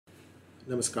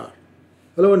Namaskar.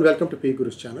 Hello and welcome to P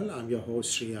Guru's channel. I'm your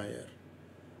host Sri Iyer.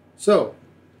 So,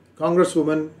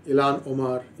 Congresswoman Ilhan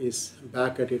Omar is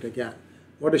back at it again.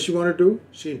 What does she want to do?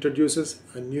 She introduces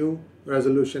a new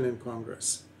resolution in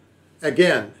Congress.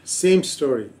 Again, same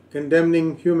story,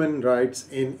 condemning human rights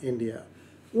in India.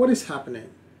 What is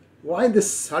happening? Why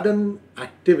this sudden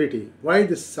activity? Why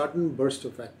this sudden burst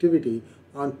of activity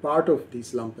on part of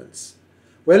these lumpens?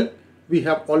 Well, we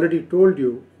have already told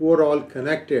you who are all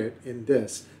connected in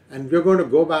this, and we're going to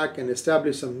go back and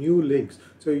establish some new links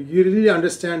so you really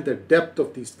understand the depth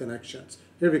of these connections.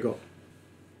 Here we go.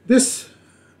 This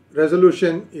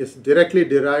resolution is directly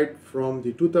derived from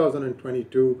the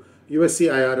 2022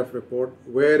 USCIRF report,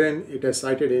 wherein it has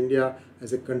cited India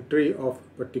as a country of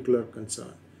particular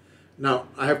concern. Now,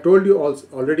 I have told you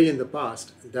already in the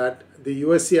past that the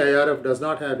USCIRF does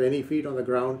not have any feet on the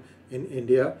ground in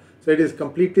India, so it is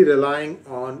completely relying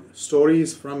on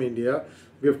stories from India.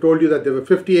 We have told you that there were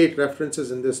 58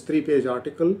 references in this 3-page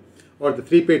article or the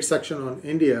 3-page section on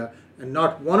India, and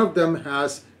not one of them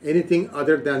has anything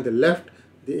other than the left,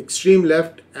 the extreme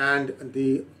left, and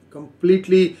the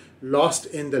completely lost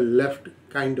in the left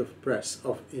kind of press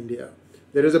of India.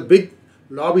 There is a big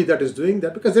lobby that is doing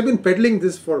that because they've been peddling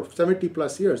this for 70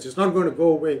 plus years. It's not going to go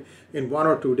away in 1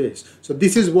 or 2 days. So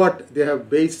this is what they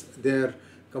have based their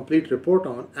complete report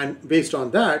on, and based on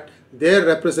that, their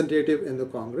representative in the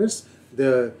Congress,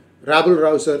 the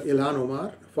rabble-rouser Ilhan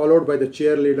Omar, followed by the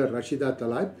cheerleader Rashida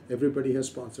Tlaib, everybody has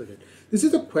sponsored it. This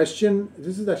is a question,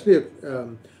 this is actually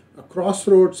a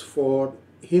crossroads for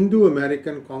Hindu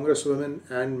American congresswomen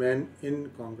and men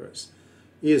in Congress.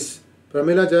 Is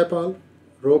Pramila Jayapal,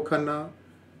 Ro Khanna,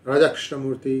 Raja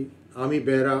Krishnamurthy, Ami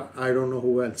Bera, I don't know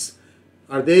who else.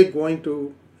 Are they going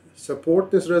to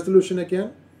support this resolution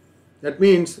again? That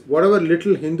means whatever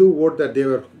little Hindu vote that they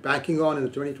were banking on in the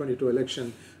 2022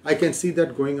 election, I can see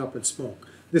that going up in smoke.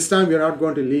 This time we are not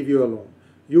going to leave you alone.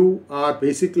 You are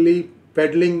basically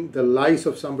peddling the lies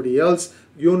of somebody else.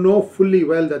 You know fully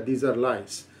well that these are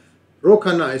lies. Ro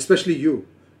Khanna, especially you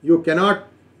cannot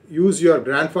use your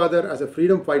grandfather as a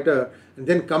freedom fighter and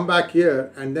then come back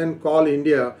here and then call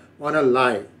India on a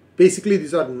lie. Basically,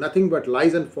 these are nothing but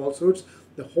lies and falsehoods.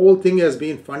 The whole thing has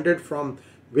been funded from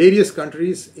various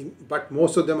countries, but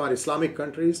most of them are Islamic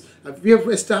countries. We have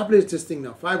established this thing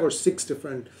now, 5 or 6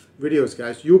 different videos,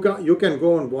 guys. You can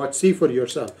go and watch, see for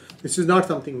yourself. This is not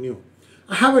something new.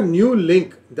 I have a new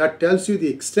link that tells you the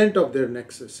extent of their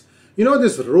nexus. You know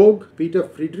this rogue Peter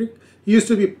Friedrich? He used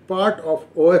to be part of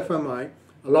OFMI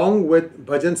along with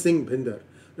Bhajan Singh Bhinder.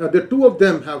 Now, the two of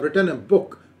them have written a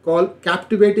book called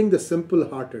Captivating the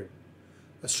Simple-Hearted,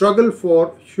 a struggle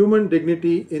for human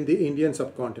dignity in the Indian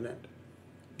subcontinent.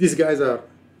 These guys are,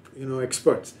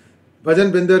 experts.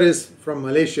 Bhajan Binder is from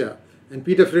Malaysia, and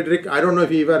Peter Friedrich, I don't know if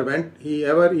he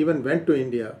ever even went to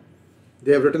India.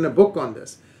 They have written a book on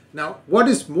this. Now, what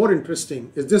is more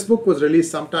interesting is this book was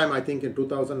released sometime, I think, in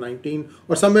 2019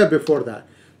 or somewhere before that.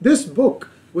 This book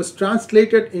was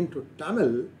translated into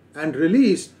Tamil and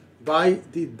released by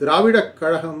the Dravida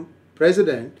Kazhagam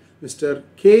president, Mr.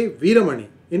 K. Veeramani,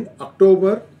 in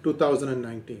October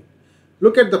 2019.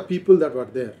 Look at the people that were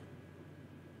there.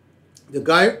 The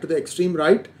guy to the extreme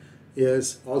right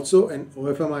is also an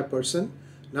OFMI person.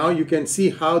 Now you can see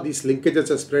how these linkages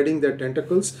are spreading their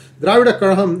tentacles. Dravida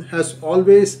Kazhagam has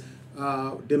always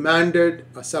demanded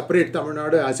a separate Tamil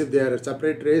Nadu as if they are a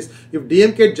separate race. If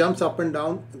DMK jumps up and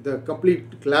down, the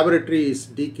complete laboratory is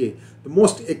DK. The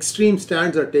most extreme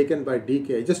stands are taken by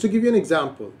DK. Just to give you an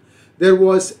example, there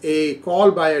was a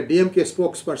call by a DMK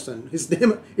spokesperson. His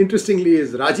name, interestingly,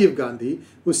 is Rajiv Gandhi,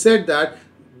 who said that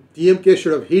DMK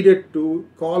should have heeded to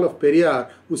call of Periyar,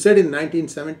 who said in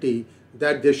 1970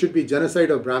 that there should be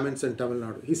genocide of Brahmins in Tamil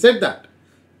Nadu. He said that.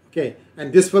 Okay,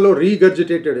 and this fellow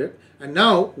regurgitated it, and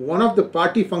now one of the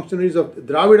party functionaries of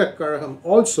Dravida Kazhagam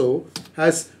also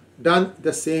has done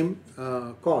the same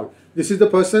call. This is the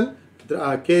person,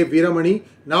 K. Veeramani.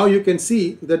 Now you can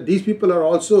see that these people are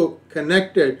also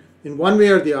connected in one way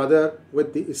or the other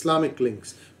with the Islamic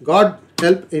links. God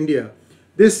help India.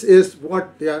 This is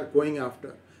what they are going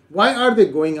after. Why are they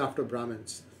going after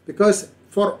Brahmins? Because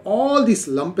for all these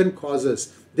lumpen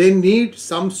causes, they need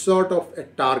some sort of a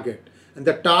target. And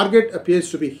the target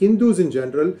appears to be Hindus in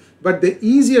general, but the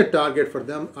easier target for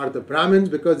them are the Brahmins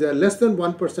because they are less than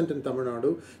 1% in Tamil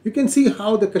Nadu. You can see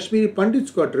how the Kashmiri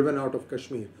Pandits got driven out of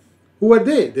Kashmir. Who were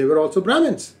they? They were also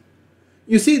Brahmins.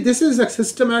 You see, this is a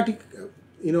systematic,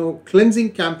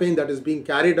 cleansing campaign that is being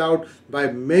carried out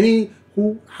by many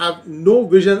who have no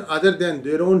vision other than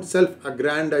their own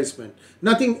self-aggrandizement,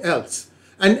 nothing else.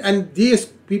 And these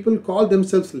people call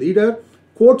themselves leader,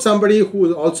 quote somebody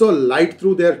who also lied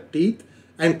through their teeth,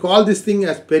 and call this thing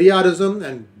as Periarism,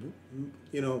 and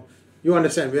you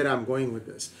understand where I'm going with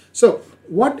this. So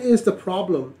what is the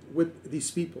problem with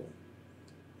these people?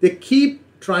 They keep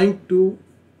trying to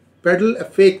peddle a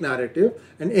fake narrative,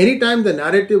 and anytime the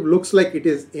narrative looks like it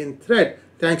is in threat,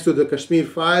 thanks to the Kashmir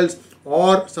files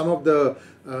or some of the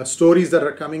stories that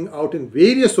are coming out in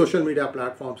various social media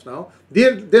platforms now,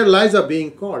 their lies are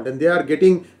being called and they are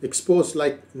getting exposed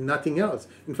like nothing else.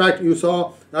 In fact, you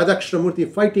saw Radha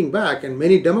Krishnamurthy fighting back and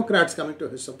many Democrats coming to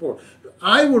his support.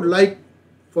 I would like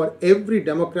for every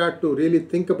Democrat to really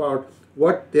think about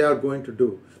what they are going to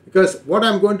do, because what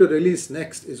I'm going to release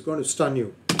next is going to stun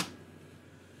you.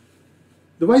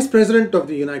 The Vice President of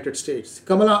the United States,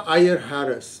 Kamala Iyer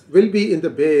Harris, will be in the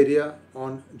Bay Area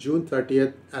on June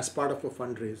 30th as part of a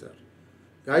fundraiser.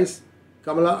 Guys,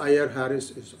 Kamala Iyer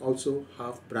Harris is also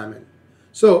half Brahmin.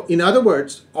 So, in other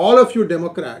words, all of you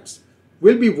Democrats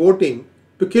will be voting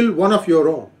to kill one of your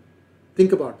own.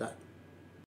 Think about that.